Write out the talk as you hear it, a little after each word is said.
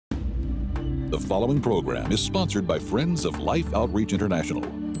The following program is sponsored by Friends of Life Outreach International.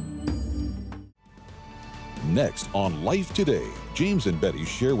 Next on Life Today, James and Betty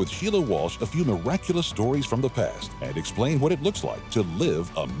share with Sheila Walsh a few miraculous stories from the past and explain what it looks like to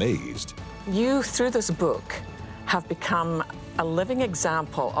live amazed. You, through this book, have become a living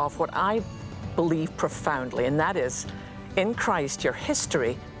example of what I believe profoundly, and that is, in Christ, your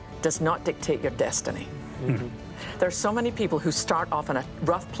history does not dictate your destiny. Mm-hmm. There's so many people who start off in a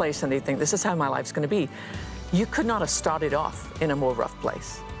rough place and they think, this is how my life's going to be. You could not have started off in a more rough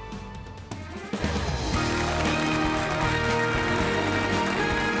place.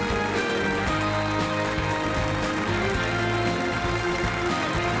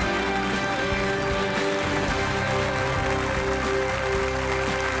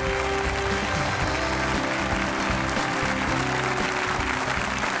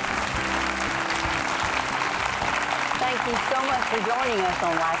 For joining us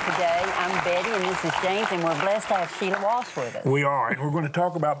on Life Today. I'm Betty and this is James, and we're blessed to have Sheila Walsh with us. We are, and we're going to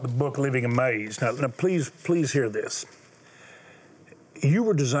talk about the book Living Amazed. Now please hear this. You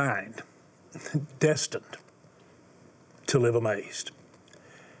were designed, destined to live amazed.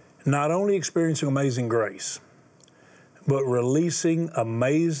 Not only experiencing amazing grace, but releasing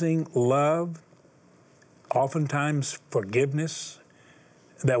amazing love, oftentimes forgiveness,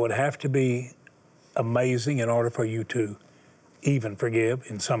 that would have to be amazing in order for you to even forgive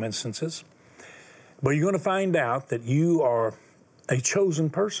in some instances. But you're going to find out that you are a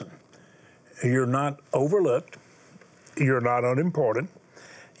chosen person. You're not overlooked. You're not unimportant.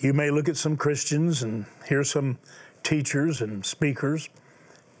 You may look at some Christians and hear some teachers and speakers,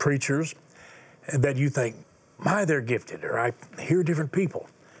 preachers, that you think, my, they're gifted, or I hear different people.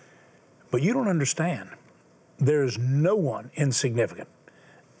 But you don't understand. There is no one insignificant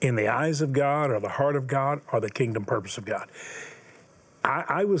in the eyes of God or the heart of God or the kingdom purpose of God.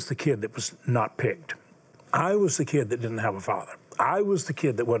 I was the kid that was not picked. I was the kid that didn't have a father. I was the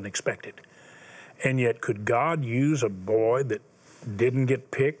kid that wasn't expected. And yet, could God use a boy that didn't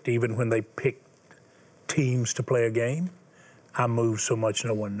get picked even when they picked teams to play a game? I moved so much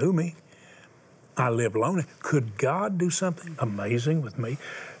no one knew me. I lived lonely. Could God do something amazing with me?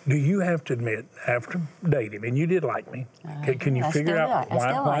 Do you have to admit, after dating, and you did like me, can you figure out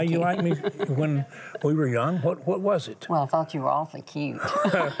why you liked me when we were young? What was it? Well, I thought you were awfully cute.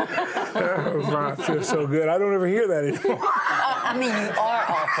 I feel so good. I don't ever hear that anymore. I mean, you are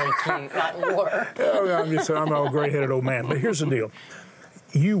awfully cute, not you were. I'm an old gray-headed old man. But here's the deal.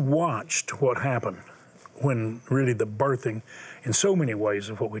 You watched what happened when really the birthing, in so many ways,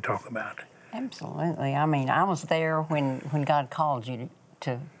 of what we talk about. Absolutely. I mean, I was there when God called you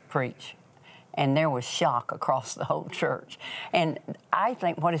to preach, and there was shock across the whole church. And I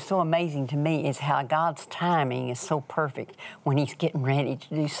think what is so amazing to me is how God's timing is so perfect when He's getting ready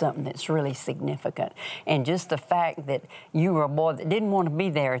to do something that's really significant. And just the fact that you were a boy that didn't want to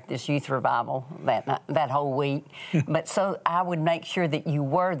be there at this youth revival that whole week, but so I would make sure that you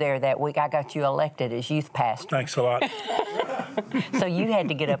were there that week. I got you elected as youth pastor. Thanks a lot. So you had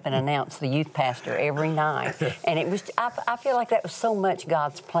to get up and announce the youth pastor every night. And it was, I feel like that was so much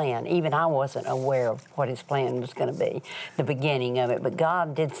God's plan. Even I wasn't aware of what His plan was going to be, the beginning of it. But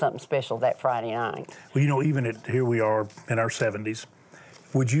God did something special that Friday night. Well, even here we are in our 70s.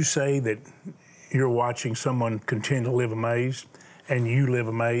 Would you say that you're watching someone continue to live amazed, and you live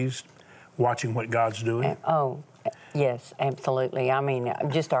amazed watching what God's doing? Oh, yes, absolutely. I mean,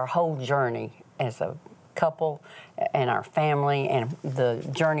 just our whole journey as a couple and our family, and the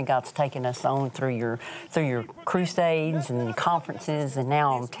journey God's taken us on through your crusades and conferences, and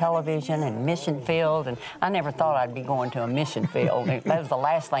now on television and mission field. And I never thought I'd be going to a mission field. That was the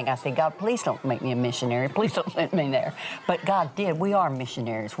last thing I said. God, please don't make me a missionary. Please don't send me there. But God did. We are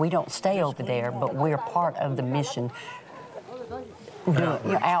missionaries. We don't stay over there, but we're part of the mission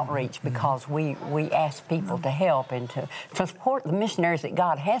outreach, because we ask people to help and to support the missionaries that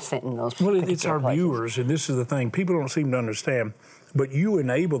God has sent in those places. Well, it's our viewers, and this is the thing. People don't seem to understand, but you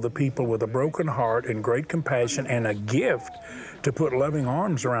enable the people with a broken heart and great compassion and a gift to put loving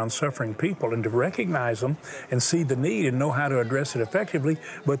arms around suffering people and to recognize them and see the need and know how to address it effectively,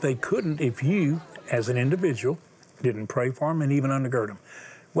 but they couldn't if you, as an individual, didn't pray for them and even undergird them.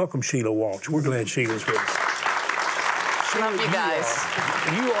 Welcome, Sheila Walsh. We're glad Sheila's with us. Love you guys.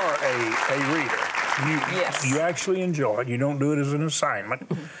 You are a reader. Yes. You actually enjoy it. You don't do it as an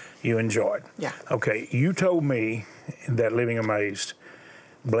assignment. You enjoy it. Yeah. Okay, you told me that Living Amazed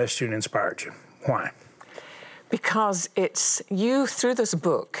blessed you and inspired you. Why? Because it's you, through this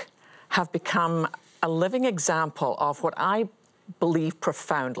book, have become a living example of what I believe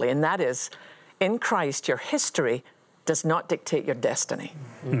profoundly, and that is, in Christ, your history does not dictate your destiny.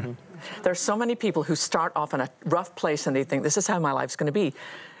 Mm-hmm. There's so many people who start off in a rough place and they think, this is how my life's going to be.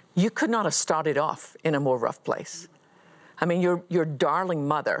 You could not have started off in a more rough place. I mean, your darling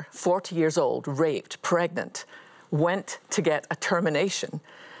mother, 40 years old, raped, pregnant, went to get a termination.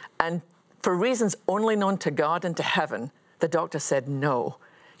 And for reasons only known to God and to heaven, the doctor said, no,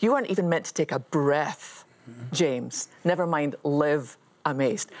 you aren't even meant to take a breath, James. Never mind, live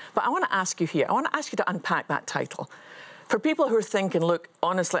amazed. But I want to ask you here, I want to ask you to unpack that title. For people who are thinking, look,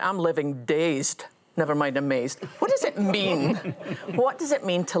 honestly, I'm living dazed, never mind amazed. What does it mean? What does it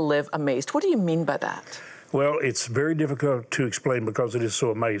mean to live amazed? What do you mean by that? Well, it's very difficult to explain because it is so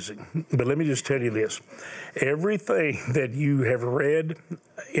amazing. But let me just tell you this. Everything that you have read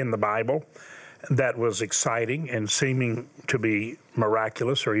in the Bible that was exciting and seeming to be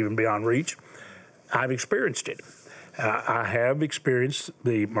miraculous or even beyond reach, I've experienced it. I have experienced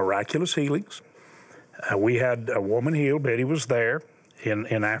the miraculous healings. We had a woman healed. Betty was there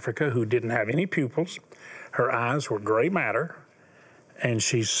in Africa who didn't have any pupils. Her eyes were gray matter, and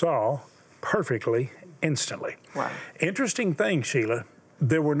she saw perfectly instantly. Wow. Interesting thing, Sheila,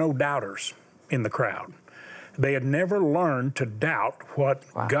 there were no doubters in the crowd. They had never learned to doubt what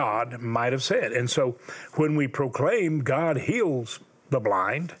God might have said. And so when we proclaim God heals the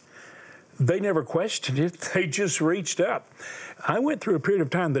blind, they never questioned it. They just reached up. I went through a period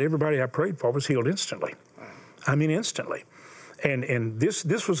of time that everybody I prayed for was healed instantly. I mean, instantly. And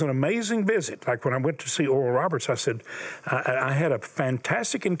this was an amazing visit. Like when I went to see Oral Roberts, I said, I had a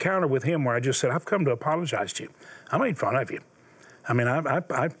fantastic encounter with him where I just said, I've come to apologize to you. I made fun of you. I mean,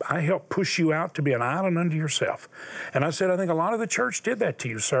 I helped push you out to be an island unto yourself. And I said, I think a lot of the church did that to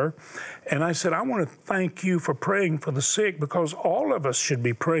you, sir. And I said, I want to thank you for praying for the sick because all of us should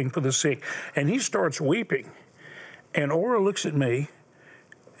be praying for the sick. And he starts weeping. And Oral looks at me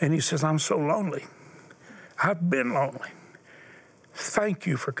and he says, I'm so lonely. I've been lonely. Thank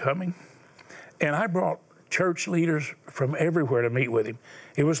you for coming. And I brought church leaders from everywhere to meet with him.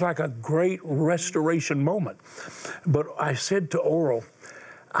 It was like a great restoration moment. But I said to Oral,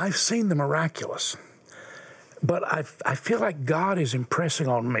 I've seen the miraculous, but I feel like God is impressing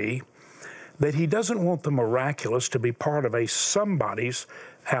on me that he doesn't want the miraculous to be part of a somebody's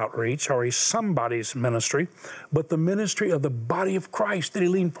outreach or a somebody's ministry, but the ministry of the body of Christ that he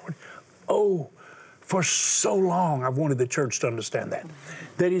leaned forward. Oh, for so long, I've wanted the church to understand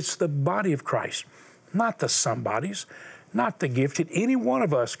that it's the body of Christ, not the somebodies, not the gifted. Any one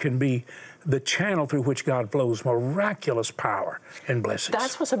of us can be the channel through which God flows miraculous power and blessings.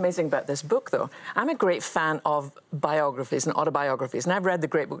 That's what's amazing about this book, though. I'm a great fan of biographies and autobiographies, and I've read the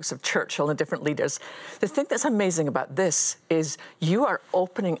great books of Churchill and different leaders. The thing that's amazing about this is you are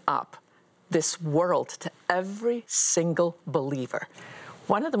opening up this world to every single believer.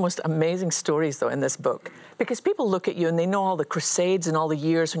 One of the most amazing stories, though, in this book, because people look at you and they know all the crusades and all the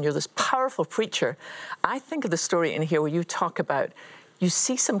years when you're this powerful preacher. I think of the story in here where you talk about, you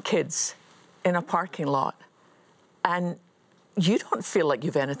see some kids in a parking lot and you don't feel like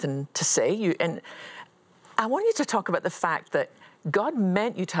you've anything to say. And I want you to talk about the fact that God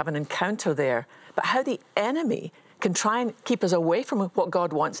meant you to have an encounter there, but how the enemy can try and keep us away from what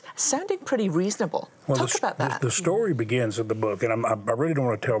God wants, sounding pretty reasonable. Well, Talk about that. The story begins in the book, and I really don't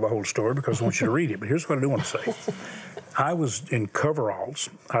want to tell the whole story because I want you to read it, but here's what I do want to say. I was in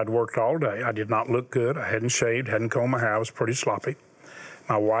coveralls. I'd worked all day. I did not look good. I hadn't shaved, hadn't combed my hair. I was pretty sloppy.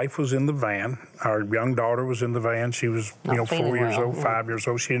 My wife was in the van. Our young daughter was in the van. She was, 4 years old, 5 years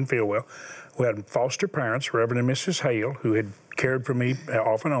old. She didn't feel well. We had foster parents, Reverend and Mrs. Hale, who had cared for me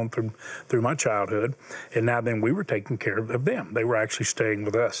off and on through my childhood. And now then we were taking care of them. They were actually staying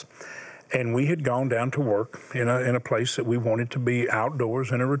with us. And we had gone down to work in a place that we wanted to be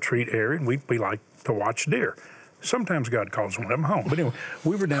outdoors in a retreat area, and we like to watch deer. Sometimes God calls one of them home. But anyway,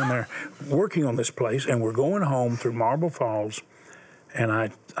 we were down there working on this place, and we're going home through Marble Falls, and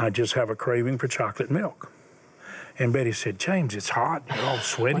I just have a craving for chocolate milk. And Betty said, James, it's hot. You're all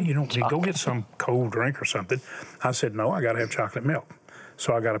sweaty. You don't need go get some cold drink or something. I said, no, I got to have chocolate milk.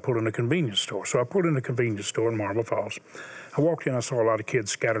 So I got to pull in a convenience store. So I pulled in a convenience store in Marble Falls. I walked in. I saw a lot of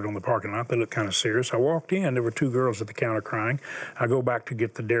kids scattered on the parking lot. They looked kind of serious. I walked in. There were two girls at the counter crying. I go back to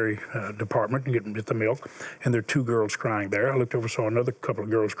get the dairy department and get the milk, and there are two girls crying there. I looked over, saw another couple of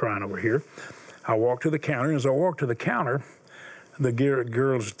girls crying over here. I walked to the counter, and as I walked to the counter, the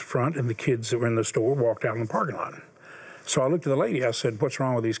girls at the front and the kids that were in the store walked out in the parking lot. So I looked at the lady. I said, what's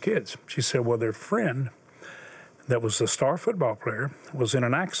wrong with these kids? She said, well, their friend that was the star football player was in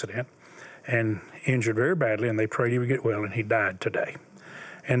an accident and injured very badly, and they prayed he would get well, and he died today.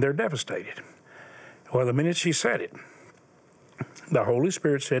 And they're devastated. Well, the minute she said it, the Holy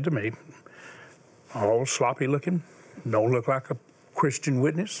Spirit said to me, all sloppy looking, don't look like a Christian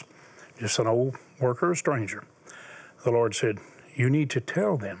witness, just an old worker, a stranger. The Lord said, you need to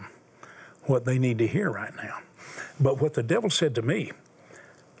tell them what they need to hear right now. But what the devil said to me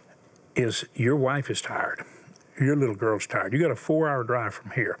is, your wife is tired. Your little girl's tired. You got a 4-hour drive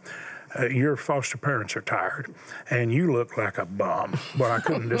from here. Your foster parents are tired, and you look like a bum. Well, I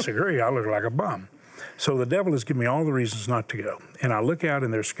couldn't disagree. I look like a bum. So the devil has given me all the reasons not to go. And I look out,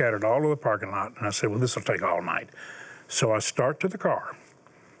 and they're scattered all over the parking lot, and I said, well, this will take all night. So I start to the car,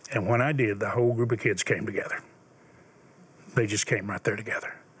 and when I did, the whole group of kids came together. They just came right there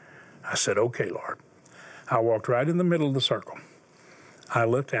together. I said, okay, Lord. I walked right in the middle of the circle. I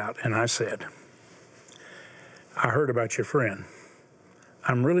looked out, and I said, I heard about your friend.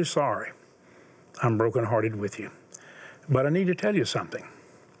 I'm really sorry. I'm brokenhearted with you. But I need to tell you something.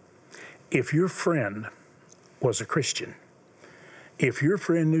 If your friend was a Christian, if your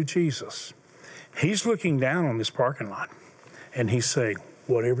friend knew Jesus, he's looking down on this parking lot and he's saying,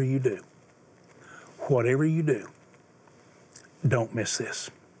 whatever you do, don't miss this.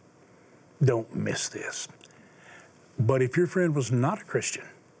 Don't miss this. But if your friend was not a Christian,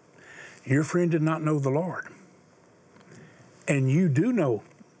 your friend did not know the Lord, and you do know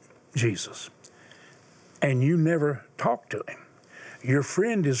Jesus, and you never talked to him, your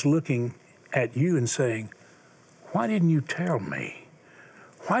friend is looking at you and saying, why didn't you tell me?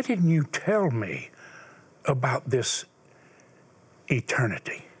 Why didn't you tell me about this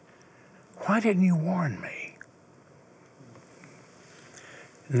eternity? Why didn't you warn me?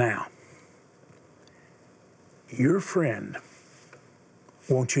 Now, your friend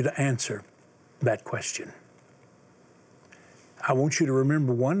wants you to answer that question. I want you to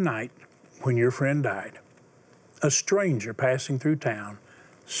remember one night when your friend died, a stranger passing through town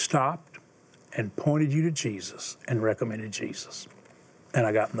stopped and pointed you to Jesus and recommended Jesus. And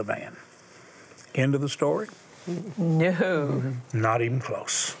I got in the van. End of the story? No. Not even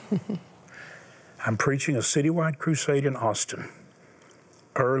close. I'm preaching a citywide crusade in Austin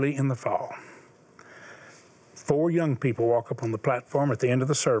early in the fall. 4 young people walk up on the platform at the end of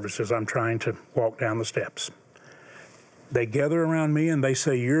the service as I'm trying to walk down the steps. They gather around me and they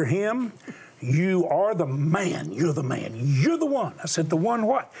say, you're him? You are the man. You're the man. You're the one. I said, the one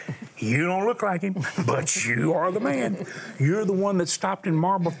what? You don't look like him, but you are the man. You're the one that stopped in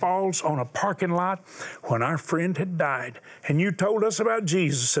Marble Falls on a parking lot when our friend had died. And you told us about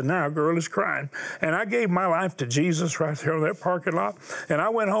Jesus, and now a girl is crying. And I gave my life to Jesus right there on that parking lot. And I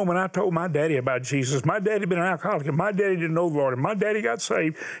went home and I told my daddy about Jesus. My daddy had been an alcoholic, and my daddy didn't know the Lord. And my daddy got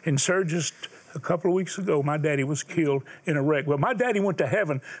saved. And sir, just a couple of weeks ago, my daddy was killed in a wreck. Well, my daddy went to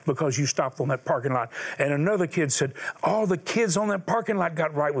heaven because you stopped on that parking lot. And another kid said, all the kids on that parking lot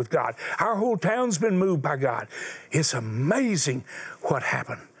got right with God. Our whole town's been moved by God. It's amazing what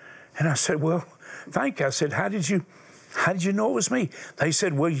happened. And I said, well, thank you. I said, how did you know it was me? They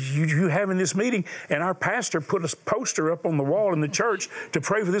said, well, you having this meeting, and our pastor put a poster up on the wall in the church to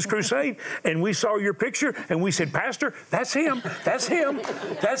pray for this crusade, and we saw your picture, and we said, Pastor, that's him, that's him,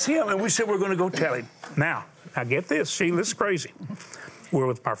 that's him. And we said, we're going to go tell him. Now get this, Sheila, this is crazy. We're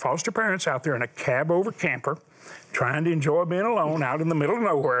with our foster parents out there in a cab over camper, trying to enjoy being alone out in the middle of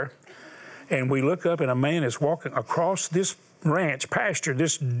nowhere, and we look up, and a man is walking across this ranch pasture,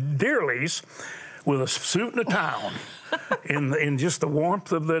 this deer lease, with a suit and a tie on, in just the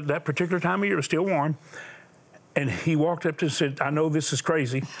warmth of that particular time of year. It was still warm. And he walked up to us and said, I know this is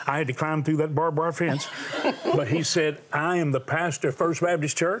crazy. I had to climb through that barbed wire fence. But he said, I am the pastor of First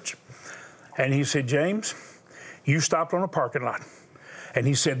Baptist Church. And he said, James, you stopped on a parking lot. And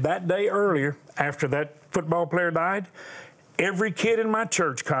he said, that day earlier, after that football player died, every kid in my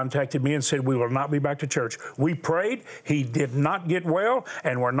church contacted me and said, we will not be back to church. We prayed, he did not get well,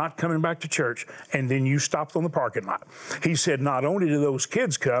 and we're not coming back to church. And then you stopped on the parking lot. He said, not only did those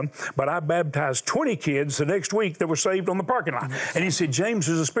kids come, but I baptized 20 kids the next week that were saved on the parking lot. And he said, James,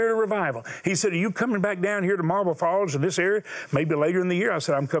 there's a spirit of revival. He said, are you coming back down here to Marble Falls in this area, maybe later in the year? I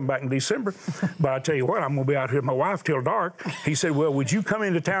said, I'm coming back in December. But I tell you what, I'm going to be out here with my wife till dark. He said, well, would you come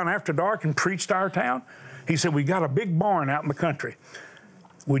into town after dark and preach to our town? He said, we got a big barn out in the country.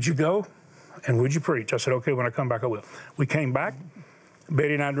 Would you go and would you preach? I said, okay, when I come back, I will. We came back.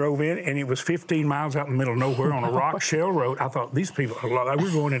 Betty and I drove in, and it was 15 miles out in the middle of nowhere on a rock shell road. I thought, these people,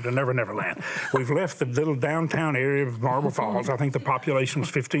 we're going into Never Never Land. We've left the little downtown area of Marble Falls. I think the population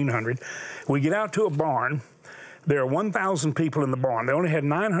was 1,500. We get out to a barn. There are 1,000 people in the barn. They only had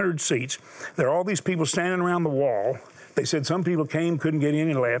 900 seats. There are all these people standing around the wall. They said some people came, couldn't get in,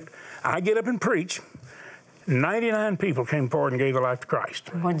 and left. I get up and preach. 99 people came forward and gave their life to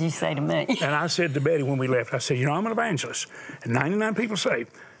Christ. What did you say to me? And I said to Betty when we left, I said, I'm an evangelist. And 99 people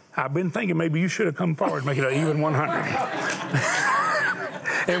saved. I've been thinking maybe you should have come forward and make it an even 100.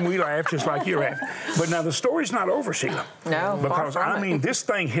 And we laughed just like you laughed. But now the story's not over, Sheila. No, because far from I mean, it. this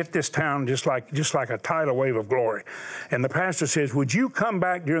thing hit this town just like a tidal wave of glory. And the pastor says, "Would you come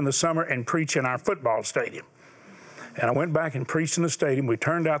back during the summer and preach in our football stadium?" And I went back and preached in the stadium. We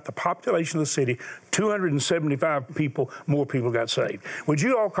turned out the population of the city, 275 people, more people got saved. Would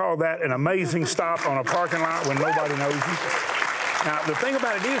you all call that an amazing stop on a parking lot when nobody knows you? Now, the thing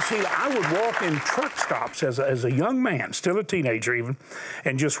about it is, Sheila, I would walk in truck stops as a young man, still a teenager even,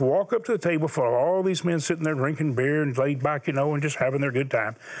 and just walk up to the table for all these men sitting there drinking beer and laid back, you know, and just having their good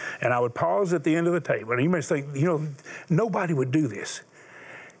time. And I would pause at the end of the table. And you may think, you know, nobody would do this.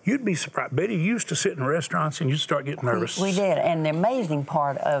 You'd be surprised. Betty used to sit in restaurants and you'd start getting nervous. We did, and the amazing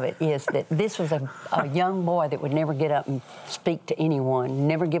part of it is that this was a young boy that would never get up and speak to anyone,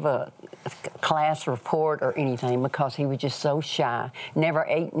 never give a class report or anything because he was just so shy, never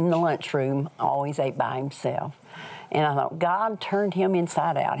ate in the lunchroom, always ate by himself. And I thought, God turned him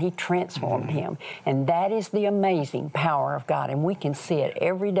inside out. He transformed him. And that is the amazing power of God, and we can see it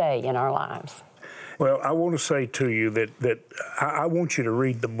every day in our lives. Well, I want to say to you that I want you to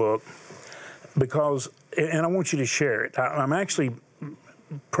read the book because, and I want you to share it. I'm actually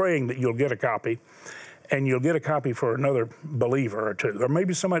praying that you'll get a copy, and you'll get a copy for another believer or two, or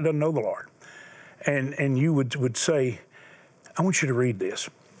maybe somebody doesn't know the Lord. And you would say, I want you to read this,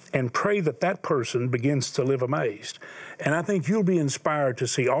 and pray that that person begins to live amazed. And I think you'll be inspired to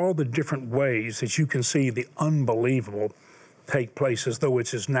see all the different ways that you can see the unbelievable take place as though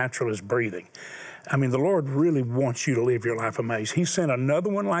it's as natural as breathing. I mean, the Lord really wants you to live your life amazed. He sent another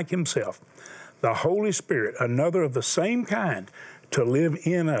one like himself, the Holy Spirit, another of the same kind, to live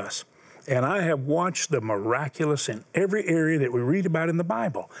in us. And I have watched the miraculous in every area that we read about in the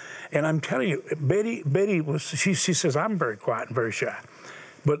Bible. And I'm telling you, Betty she says, I'm very quiet and very shy.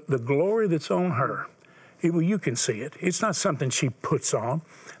 But the glory that's on her, well, you can see it. It's not something she puts on.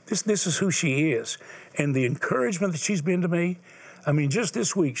 This is who she is. And the encouragement that she's been to me, I mean, just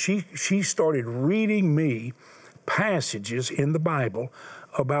this week, she started reading me passages in the Bible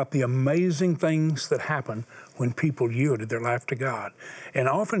about the amazing things that happen when people yielded their life to God. And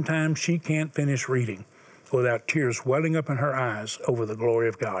oftentimes, she can't finish reading without tears welling up in her eyes over the glory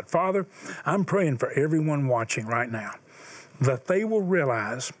of God. Father, I'm praying for everyone watching right now that they will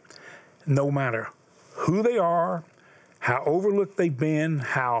realize no matter who they are, how overlooked they've been,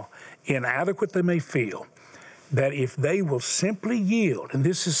 how inadequate they may feel, that if they will simply yield, and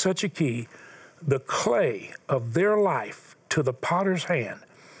this is such a key, the clay of their life to the potter's hand,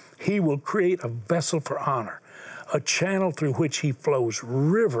 he will create a vessel for honor, a channel through which he flows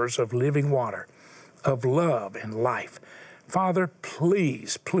rivers of living water, of love and life. Father,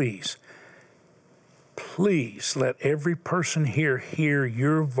 please, please, please let every person here hear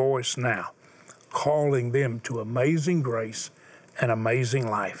your voice now, calling them to amazing grace and amazing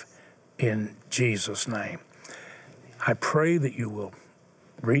life in Jesus' name. I pray that you will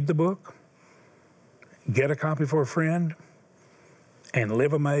read the book, get a copy for a friend, and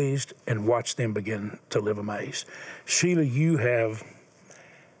live amazed and watch them begin to live amazed. Sheila, you've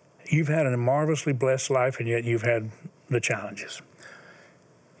had a marvelously blessed life, and yet you've had the challenges.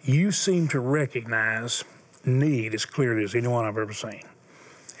 You seem to recognize need as clearly as anyone I've ever seen.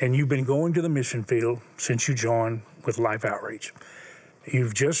 And you've been going to the mission field since you joined with Life Outreach.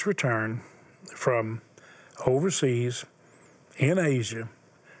 You've just returned from overseas in Asia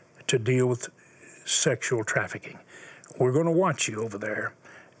to deal with sexual trafficking. We're going to watch you over there,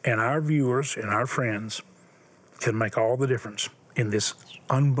 and our viewers and our friends can make all the difference in this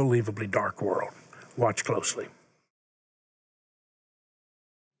unbelievably dark world. Watch closely.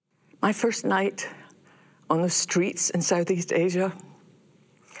 My first night on the streets in Southeast Asia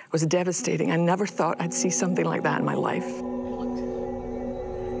was devastating. I never thought I'd see something like that in my life.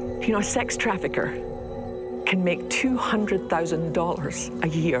 You know, a sex trafficker can make $200,000 a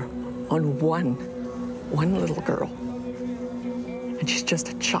year on one little girl. And she's just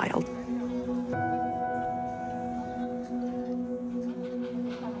a child.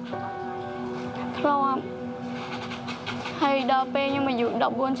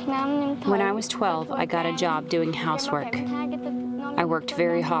 When I was 12, I got a job doing housework. I worked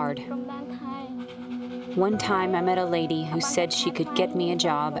very hard. One time I met a lady who said she could get me a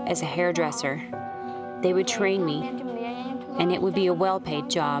job as a hairdresser. They would train me, and it would be a well-paid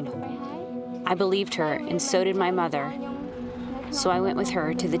job. I believed her, and so did my mother. So I went with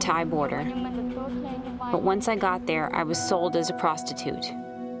her to the Thai border. But once I got there, I was sold as a prostitute.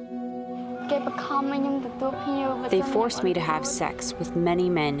 They forced me to have sex with many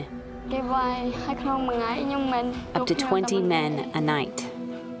men, up to 20 men a night.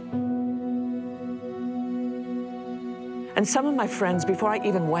 And some of my friends, before I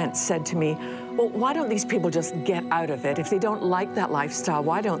even went, said to me, well, why don't these people just get out of it? If they don't like that lifestyle,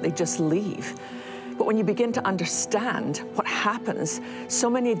 why don't they just leave? But when you begin to understand what happens, so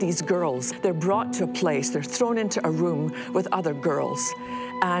many of these girls, they're brought to a place, they're thrown into a room with other girls,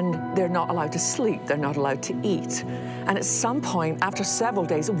 and they're not allowed to sleep, they're not allowed to eat. And at some point, after several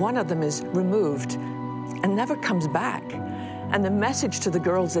days, one of them is removed and never comes back. And the message to the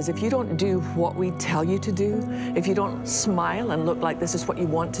girls is, if you don't do what we tell you to do, if you don't smile and look like this is what you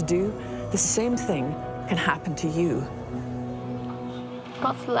want to do, the same thing can happen to you.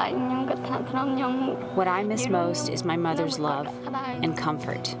 What I miss most is my mother's love and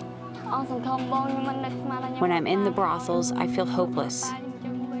comfort. When I'm in the brothels, I feel hopeless,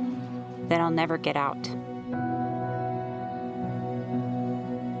 that I'll never get out.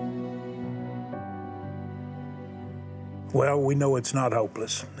 Well, we know it's not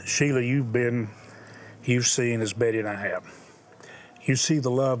hopeless. Sheila, you've seen as Betty and I have. You see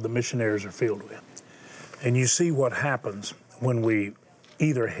the love the missionaries are filled with. And you see what happens when we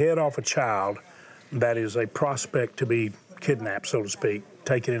either head off a child that is a prospect to be kidnapped, so to speak,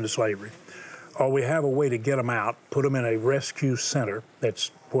 taken into slavery, or we have a way to get them out, put them in a rescue center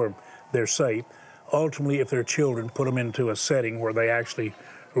that's where they're safe. Ultimately, if they're children, put them into a setting where they actually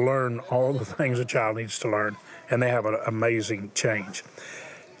learn all the things a child needs to learn, and they have an amazing change.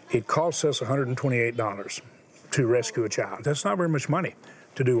 It costs us $128 to rescue a child. That's not very much money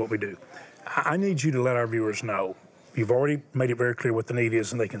to do what we do. I need you to let our viewers know, you've already made it very clear what the need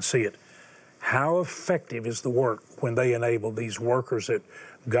is and they can see it. How effective is the work when they enable these workers that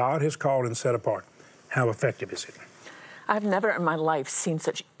God has called and set apart? How effective is it? I've never in my life seen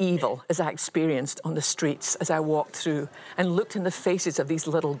such evil as I experienced on the streets as I walked through and looked in the faces of these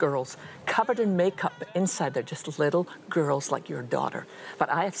little girls, covered in makeup, but inside they're just little girls like your daughter. But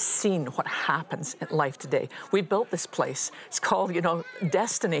I have seen what happens in life today. We built this place. It's called,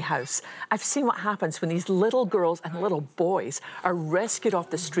 Destiny House. I've seen what happens when these little girls and little boys are rescued off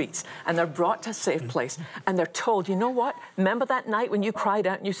the streets and they're brought to a safe place and they're told, you know what? Remember that night when you cried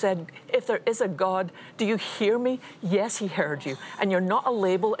out and you said, if there is a God, do you hear me? Yes, He heard you. And you're not a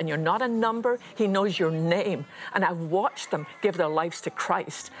label and you're not a number. He knows your name. And I've watched them give their lives to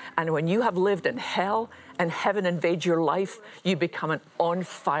Christ. And when you have lived in hell and heaven invades your life, you become an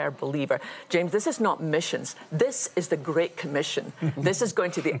on-fire believer. James, this is not missions. This is the Great Commission. This is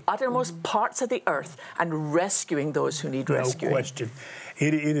going to the uttermost parts of the earth and rescuing those who need rescuing. No question.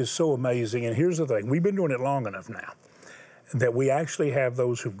 It is so amazing. And here's the thing. We've been doing it long enough now that we actually have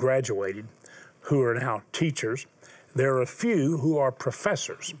those who've graduated who are now teachers. There are a few who are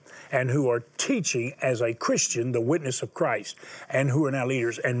professors and who are teaching as a Christian the witness of Christ and who are now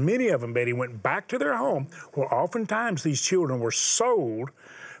leaders. And many of them, Betty, went back to their home where oftentimes these children were sold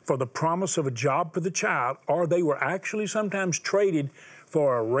for the promise of a job for the child, or they were actually sometimes traded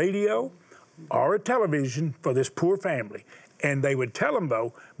for a radio or a television for this poor family. And they would tell them,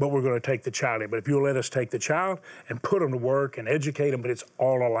 though, but we're going to take the child in. But if you'll let us take the child and put them to work and educate them, but it's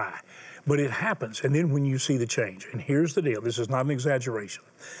all a lie. But it happens, and then when you see the change, and here's the deal, this is not an exaggeration,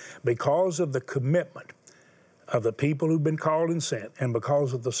 because of the commitment of the people who've been called and sent, and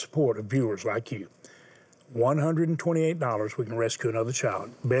because of the support of viewers like you, $128, we can rescue another child.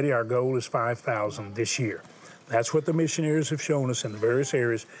 Betty, our goal is $5,000 this year. That's what the missionaries have shown us in the various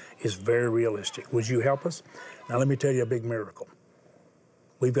areas is very realistic. Would you help us? Now let me tell you a big miracle.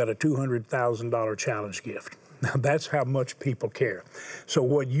 We've got a $200,000 challenge gift. Now, that's how much people care. So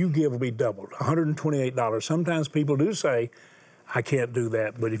what you give will be doubled, $128. Sometimes people do say, I can't do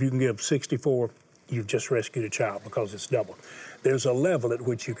that, but if you can give $64, you've just rescued a child because it's doubled. There's a level at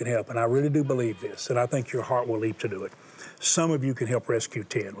which you can help, and I really do believe this, and I think your heart will leap to do it. Some of you can help rescue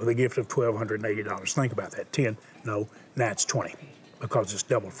 10 with a gift of $1,280. Think about that. 10, no, that's 20 because it's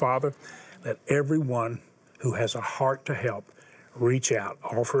doubled. Father, let everyone who has a heart to help reach out,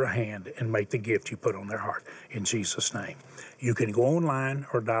 offer a hand, and make the gift you put on their heart in Jesus' name. You can go online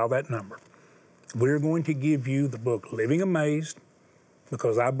or dial that number. We're going to give you the book, Living Amazed,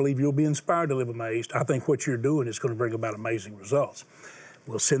 because I believe you'll be inspired to live amazed. I think what you're doing is going to bring about amazing results.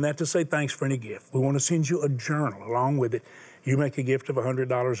 We'll send that to say thanks for any gift. We want to send you a journal along with it. You make a gift of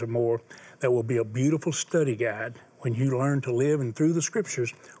 $100 or more. That will be a beautiful study guide when you learn to live and through the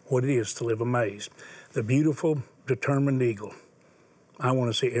scriptures what it is to live amazed. The beautiful, determined eagle. I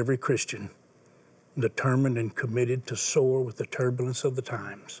want to see every Christian determined and committed to soar with the turbulence of the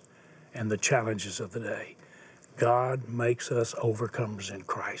times and the challenges of the day. God makes us overcomers in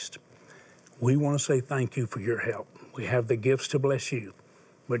Christ. We want to say thank you for your help. We have the gifts to bless you,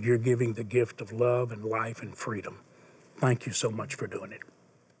 but you're giving the gift of love and life and freedom. Thank you so much for doing it.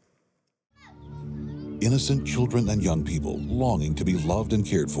 innocent children and young people longing to be loved and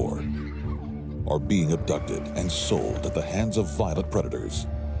cared for are being abducted and sold at the hands of violent predators.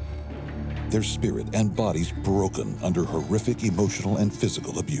 Their spirit and bodies broken under horrific emotional and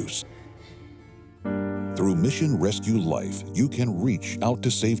physical abuse. Through Mission Rescue Life, you can reach out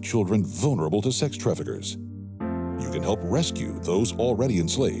to save children vulnerable to sex traffickers. You can help rescue those already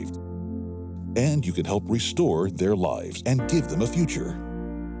enslaved. And you can help restore their lives and give them a future.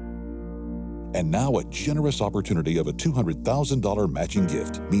 And now a generous opportunity of a $200,000 matching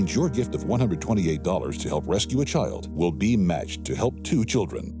gift means your gift of $128 to help rescue a child will be matched to help 2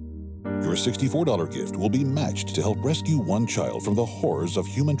 children. Your $64 gift will be matched to help rescue 1 child from the horrors of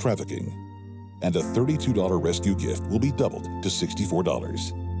human trafficking. And a $32 rescue gift will be doubled to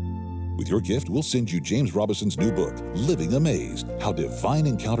 $64. With your gift, we'll send you James Robinson's new book, Living Amazed: How Divine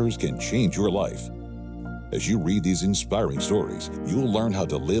Encounters Can Change Your Life. As you read these inspiring stories, you'll learn how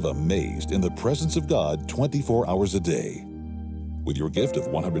to live amazed in the presence of God 24 hours a day. With your gift of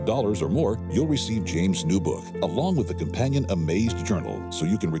 $100 or more, you'll receive James' new book, along with the companion Amazed Journal, so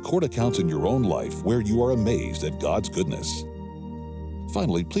you can record accounts in your own life where you are amazed at God's goodness.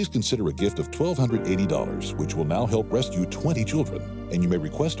 Finally, please consider a gift of $1,280, which will now help rescue 20 children, and you may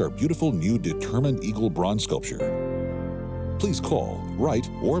request our beautiful new Determined Eagle bronze sculpture. Please call, write,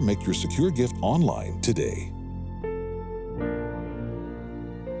 or make your secure gift online today.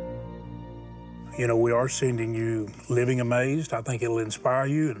 You know, we are sending you Living Amazed. I think it'll inspire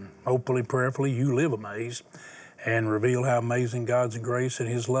you, and hopefully, prayerfully, you live amazed and reveal how amazing God's grace and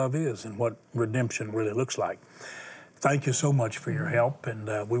His love is and what redemption really looks like. Thank you so much for your help, and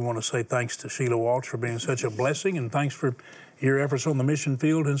we want to say thanks to Sheila Walsh for being such a blessing, and thanks for your efforts on the mission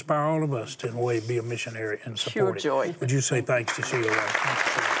field to inspire all of us to, in a way, be a missionary and support it. Pure joy. Would you say thanks to Sheila Walsh? Thank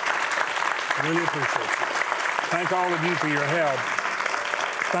you, Sheila. I really appreciate you. Thank all of you for your help.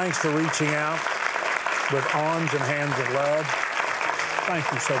 Thanks for reaching out with arms and hands of love.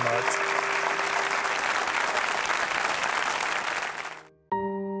 Thank you so much.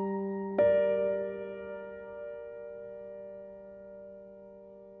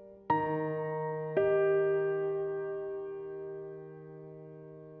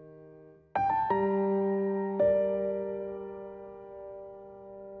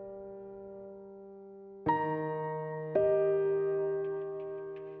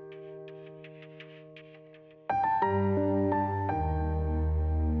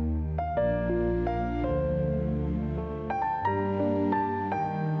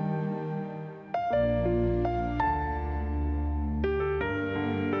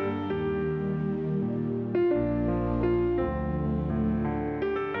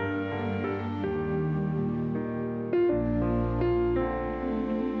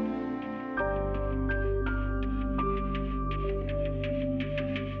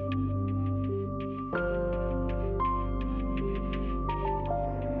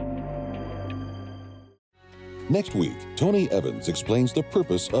 Next week, Tony Evans explains the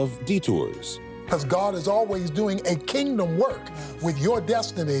purpose of detours. Because God is always doing a kingdom work with your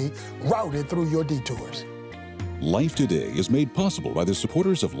destiny routed through your detours. Life Today is made possible by the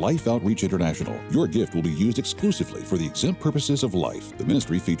supporters of Life Outreach International. Your gift will be used exclusively for the exempt purposes of life. The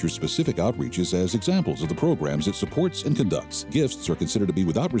ministry features specific outreaches as examples of the programs it supports and conducts. Gifts are considered to be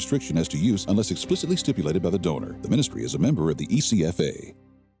without restriction as to use unless explicitly stipulated by the donor. The ministry is a member of the ECFA.